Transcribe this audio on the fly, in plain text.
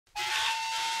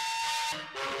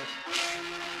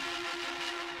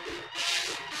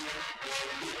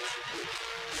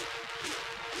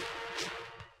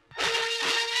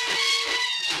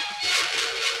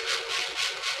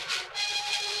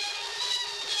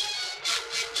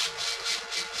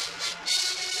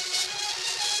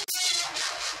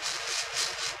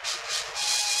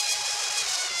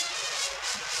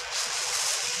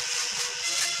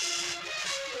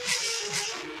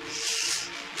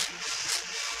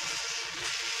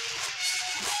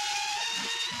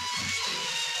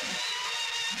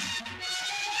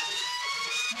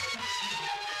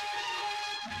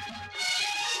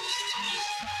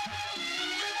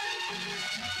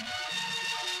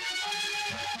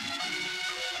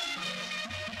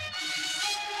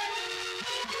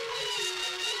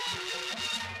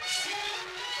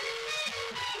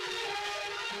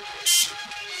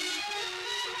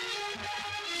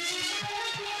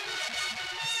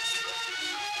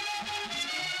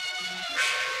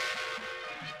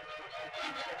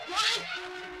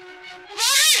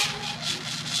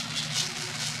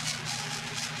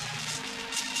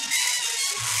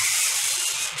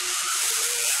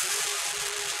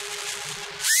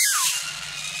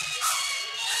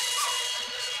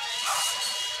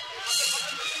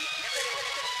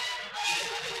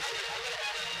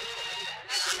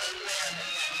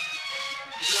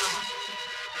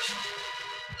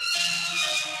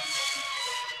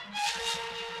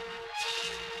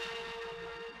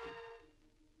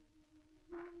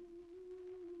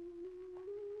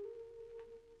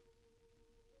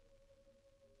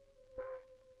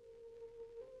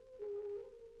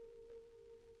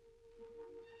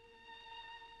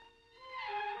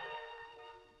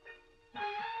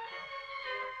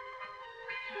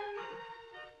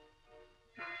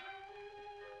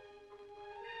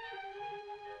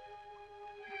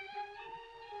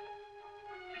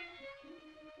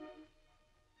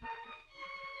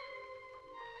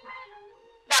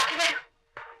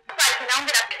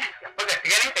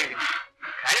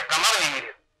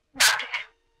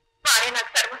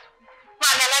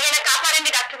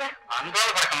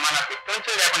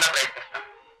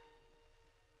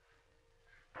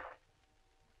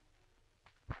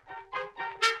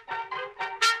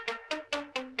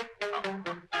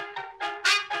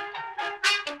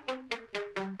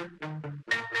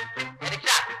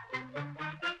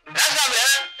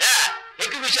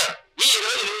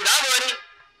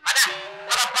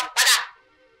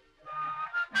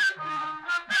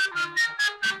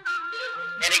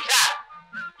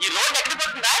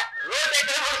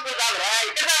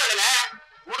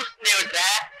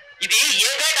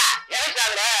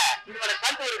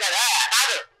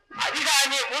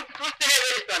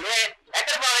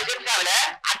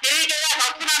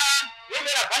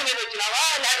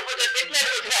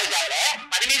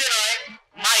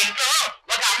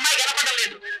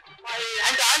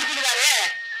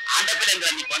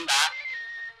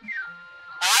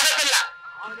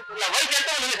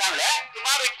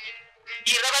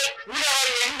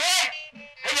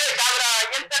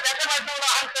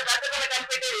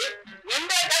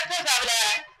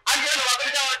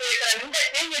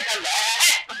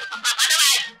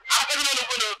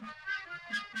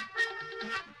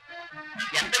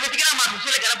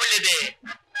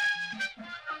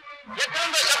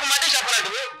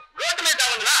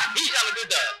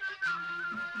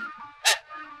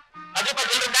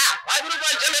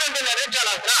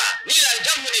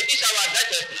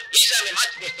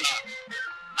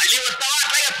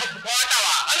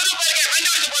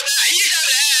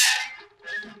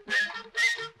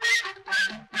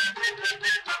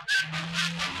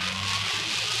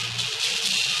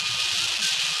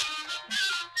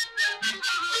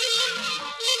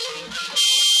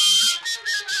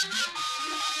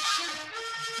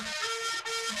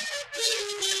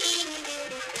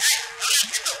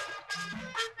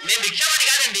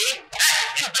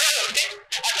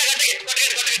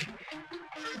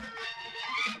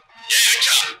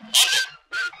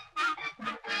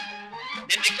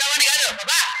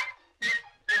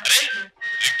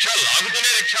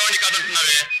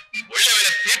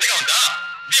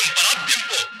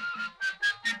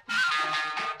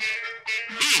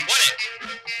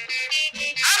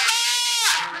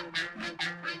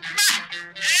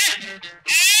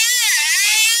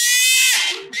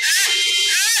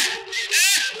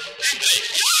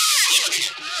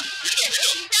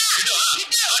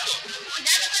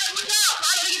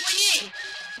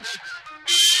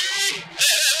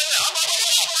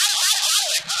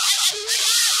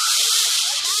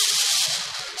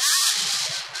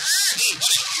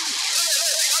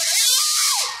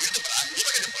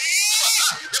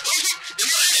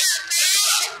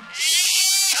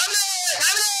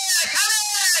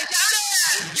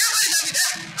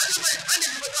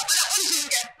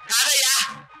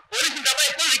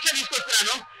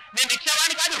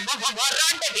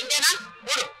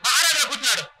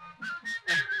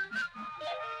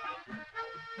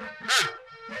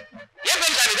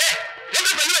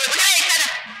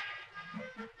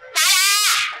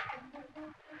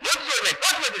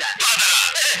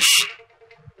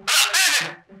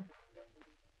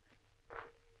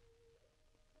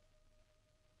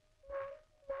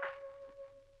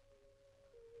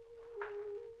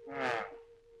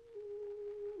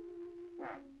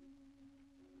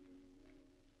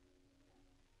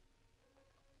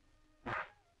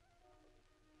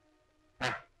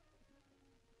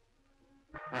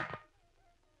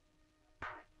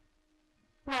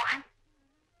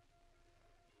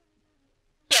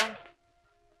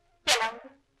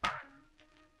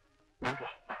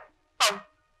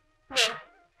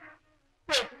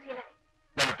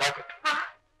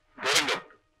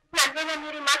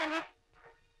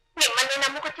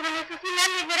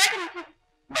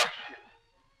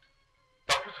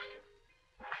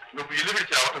నువ్వు ఇల్లు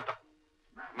విడిచి రావటంతో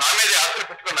నా మీదే ఆశలు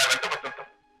పెట్టుకుని నా వెంట పడుతుంటాం.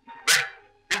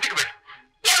 ఇంటికి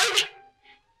వెళ్ళి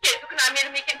ఎందుకు నా మీద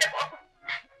మీకింత కోపం?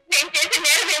 నేను చేసే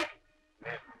నేరమేం?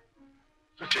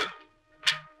 సుశీల,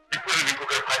 ఇప్పుడు నీకు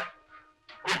ఒక భార్య,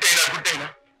 గుడ్డైనా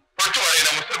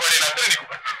పట్టువాడైనా ముసలివాడైనా అతను నీకు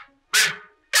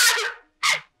కాదు.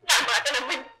 నా మాట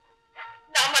నమ్మండి.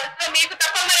 నా మనసులో మీకు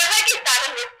తప్ప మరెవరికి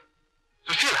స్థానం లేదు.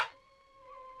 సుశీల,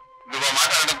 నువ్వు ఆ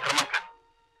మాట అనడం ధర్మం కాదు.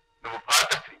 నువ్వు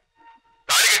భారత స్త్రీ,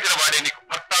 తాళి కట్టిన వాడే నీకు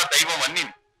భర్త, దైవం అన్నీ.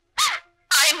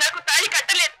 ఆయన నాకు తాళి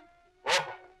కట్టలేదు.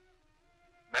 ఓహో,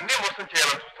 నన్నే మోసం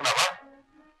చేయాలని చూస్తున్నావా?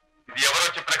 ఇది ఎవరో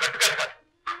చెప్పిన కట్టుకథ కాదు,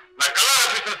 నా కళ్ళారా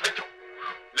చూసిన సత్యం.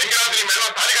 లింగరాజుని మెడలో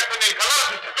తాళి కట్టుకుని నేను కళ్ళారా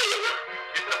చూశాను.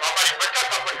 ఇతర పాపానికి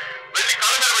పశ్చాత్తాపడి వెళ్ళి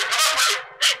కాళ్ళ మీద పడి క్షమాపణలు.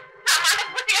 నా మాట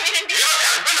పూర్తిగా వినండి.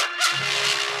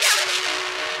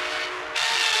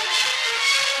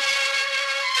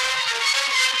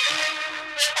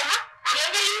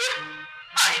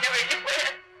 ఆయన వెళ్ళిపోయారు.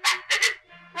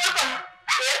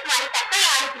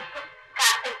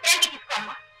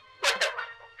 తీసుకోమ్మా. వద్దమ్మా,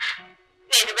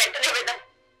 నేను వెంటనే వెళ్ళాను.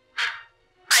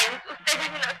 ఆయన చూస్తే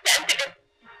కానీ నాకు శాంతి లేదు.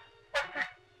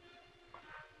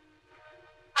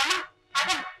 అమ్మా,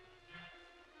 అదమ్మా,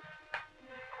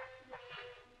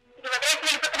 ఇది వదిలేసి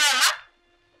వెళ్ళిపోతున్నావమ్మా?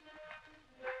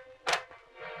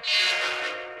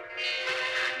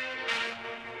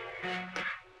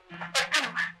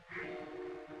 వస్తానమ్మా.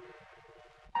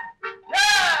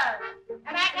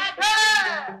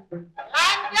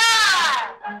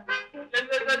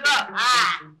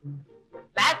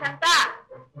 గ్లాస్ అంతా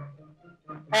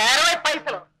 20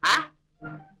 పైసలు.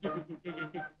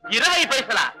 20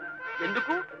 పైసలా?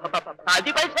 ఎందుకు?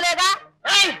 10 పైసలేగా.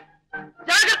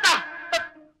 జాగ్రత్త,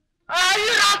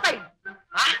 అల్లు రాస్తాయి.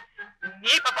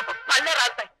 నీ పళ్ళే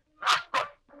రాస్తాయి. రాసుకో.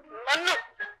 నన్ను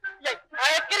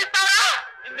ఎక్కిరిస్తావా?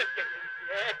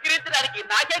 ఎక్కిరించడానికి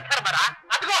నాకే కర్మరా?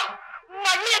 అదిగో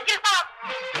మళ్ళీ ఎక్కిరిస్తావా?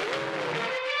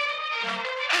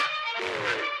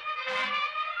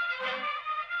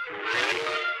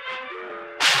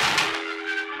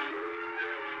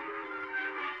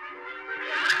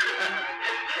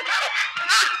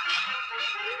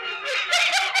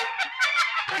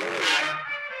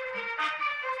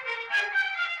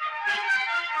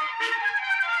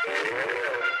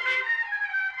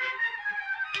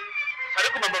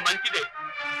 సరుకు మమ్మ మంచిదే.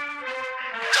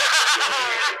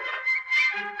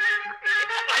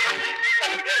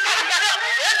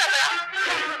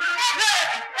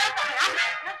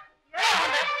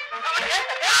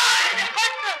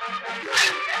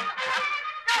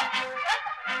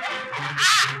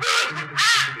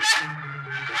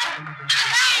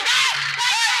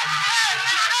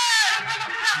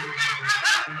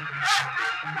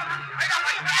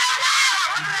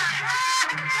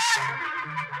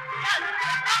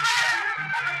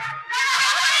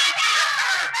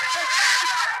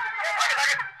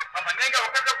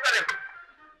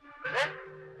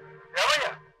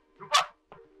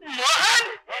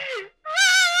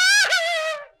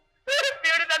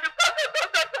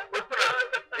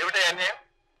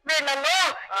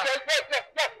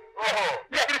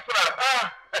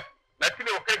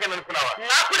 నచ్చింది ఒక్కడికే అనుకున్నావా?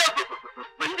 నాకు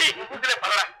ఉంది.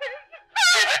 పర్వాలా.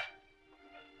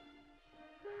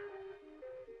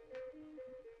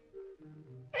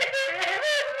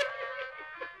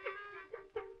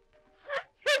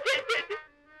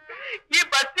 ఈ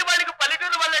బస్తీ వాడికి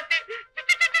పల్లెటూరు వాళ్ళంటే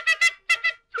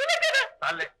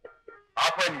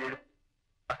ఆపాయని ఏడు.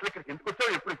 అసలు ఇక్కడికి ఎందుకు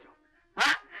వచ్చావు? ఎప్పుడు వచ్చావు?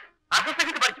 అసలు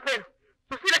సంగతి మర్చిపోయాను.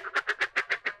 సుశీల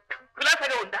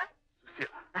కులాసాగా ఉందా?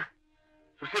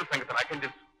 సుశీల సంగతి నాకేం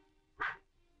తెలుసు?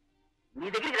 నీ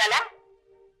దగ్గరికి రాలా?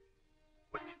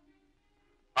 వచ్చి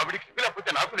ఆవిడికి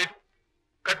సిగ్గులేకపోతే నాకు లేదు.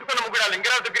 కట్టుకున్న ముగ్గురు ఆ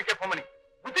లింగరాజు దగ్గరికే పొమ్మని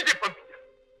బుద్ధి చెప్పి పంపించాను.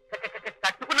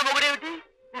 కట్టుకున్న మొగుడేమిటి?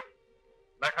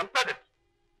 నాకంతా తెలుసు.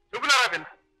 చెబునారా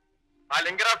విన్నా? ఆ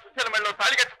లింగరాజు సుశీల మెడలో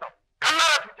తాళి కట్టుతాం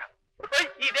కన్నారా చూచాను.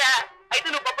 ఇదే అయితే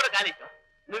నువ్వు గొప్పలు కాలేచావు.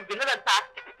 నువ్వు విన్నదంతా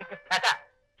కథ,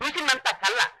 చూసిందంతా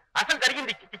కళ్ళ. అసలు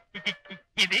జరిగింది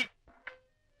ఇది.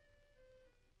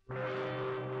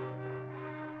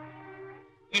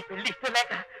 ఈ పెళ్లి ఇష్టం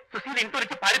లేక సుశీల ఇంటి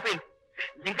నుంచి పారిపోయింది.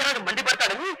 లింగరాజు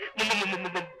మండిపడతాడని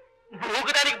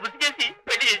ఊగడానికి బుద్ధి చేసి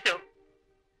పెళ్లి చేశావు.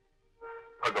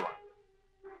 భగవాన్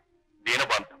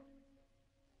దీనబాంతం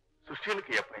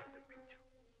సుశీలకి అపాయం తెప్పించావు.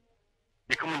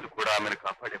 ఇక ముందు కూడా ఆమెను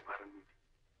కాపాడే భారం నీది.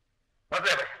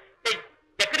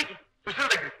 ఎక్కడికి? సుశీల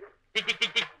దగ్గరికి.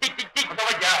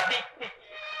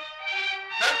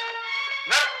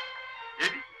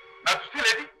 ఏది నా సుశీల?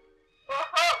 ఏది?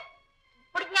 ఓహో,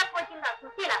 ఇప్పుడు వచ్చిందా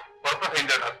సుశీల?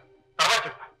 తర్వాత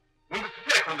చెప్తా. ముందు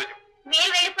సుశీల ఎక్కడ ఉందో చెప్పు.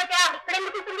 మీరు వెళ్ళిపోతే ఆవిడ ఇక్కడ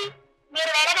ఎందుకు ఉంటుంది?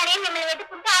 మీరు వెళ్ళగానే మిమ్మల్ని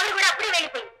వెతుక్కుంటే ఆవిడ కూడా అప్పుడే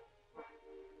వెళ్ళిపోయింది.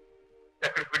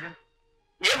 ఎక్కడికి వెళ్ళింది?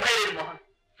 ఏం భయం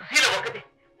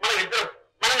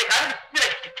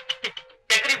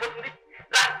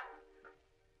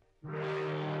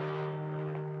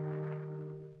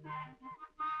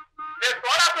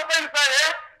వస్తున్నానే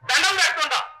దండం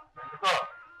పెడుతుండా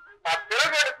ఆ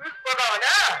పిల్లగాడు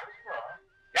చూసుకోదామనే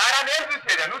యారా నేను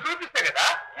చూసేదా నువ్వు చూపిస్తే కదా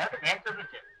నేను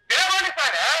చూపించాను తిరగండి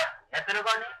సారే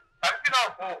తిరగండి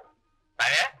తప్పినావు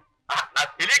సరే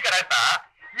నాకు తెలియకరంట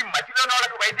ఈ మధ్యలో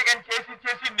వాళ్ళకు వైద్యం చేసి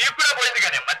చేసి నీకు కూడా పోయింది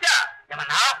కానీ మధ్య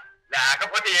ఏమన్నా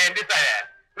లేకపోతే ఏంటి సరే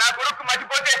నా కొడుకు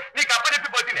మర్చిపోతే నీకు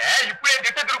అప్పచెప్పిపోతుంది ఇప్పుడే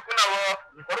దిట్ట తిరుక్కున్నావు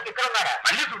నీ కొడుకు ఇక్కడ ఉన్నాడా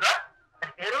మళ్ళీ చూడా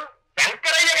పేరు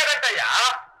శంకరయ్య కదట్టయ్యా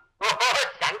ఓహో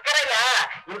శంకరయ్య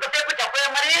ఇంతసేపు చెప్పలే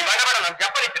మరి నాకు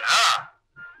చెప్పనిచ్చిన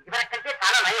ఇవరకంటే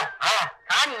చాలా నయం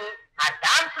కానీ ఆ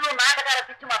డాన్స్ లో నాటకాల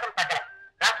పిచ్చి మాత్రం తగ్గలే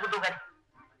రాసుకుంటూ కానీ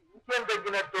ఇంకేం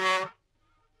తగ్గినట్టు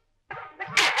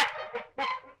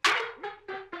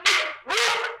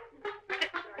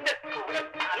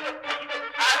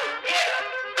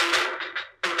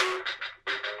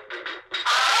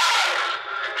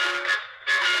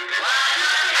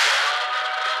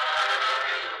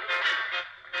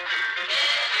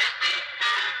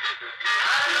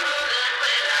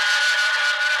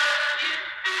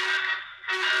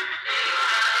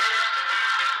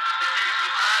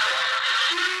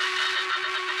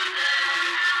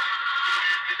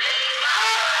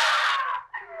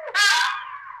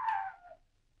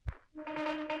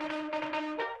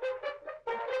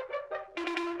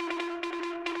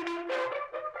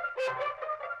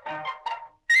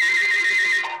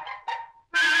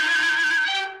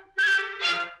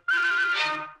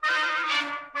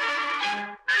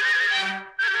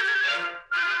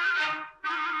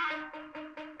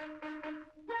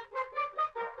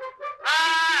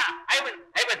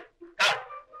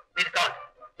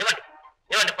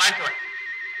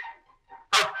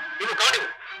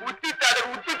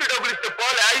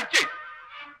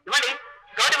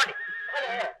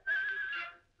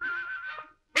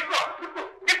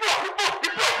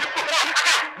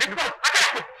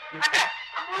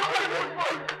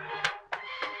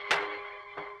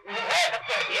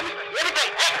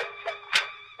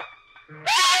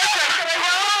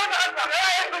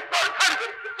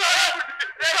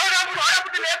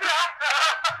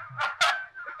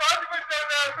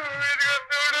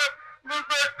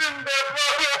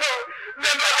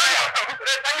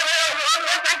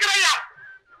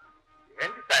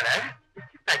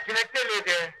తగ్గినట్టే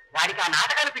లేదే వాడికి ఆ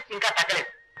నాటకాన్ని పిచ్చి ఇంకా తగ్గలేదు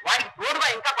వాడికి తోడుగా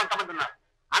ఇంకా కొంతమంది ఉన్నారు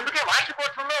అందుకే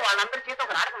వార్షికోత్సవంలో వాళ్ళందరి చేత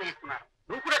ఒక నాటకం వేస్తున్నారు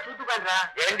నువ్వు కూడా చూద్దు కానిరా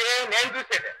ఏంటి నేను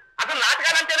చూసేది అసలు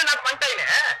నాటకాలంటేనే నాకు పంట అయినా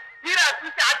తీరా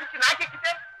చూసి ఆ చూసి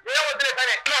నాకెక్కితే ఏ వదిలే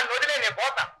సరే నన్ను వదిలే నేను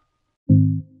పోతా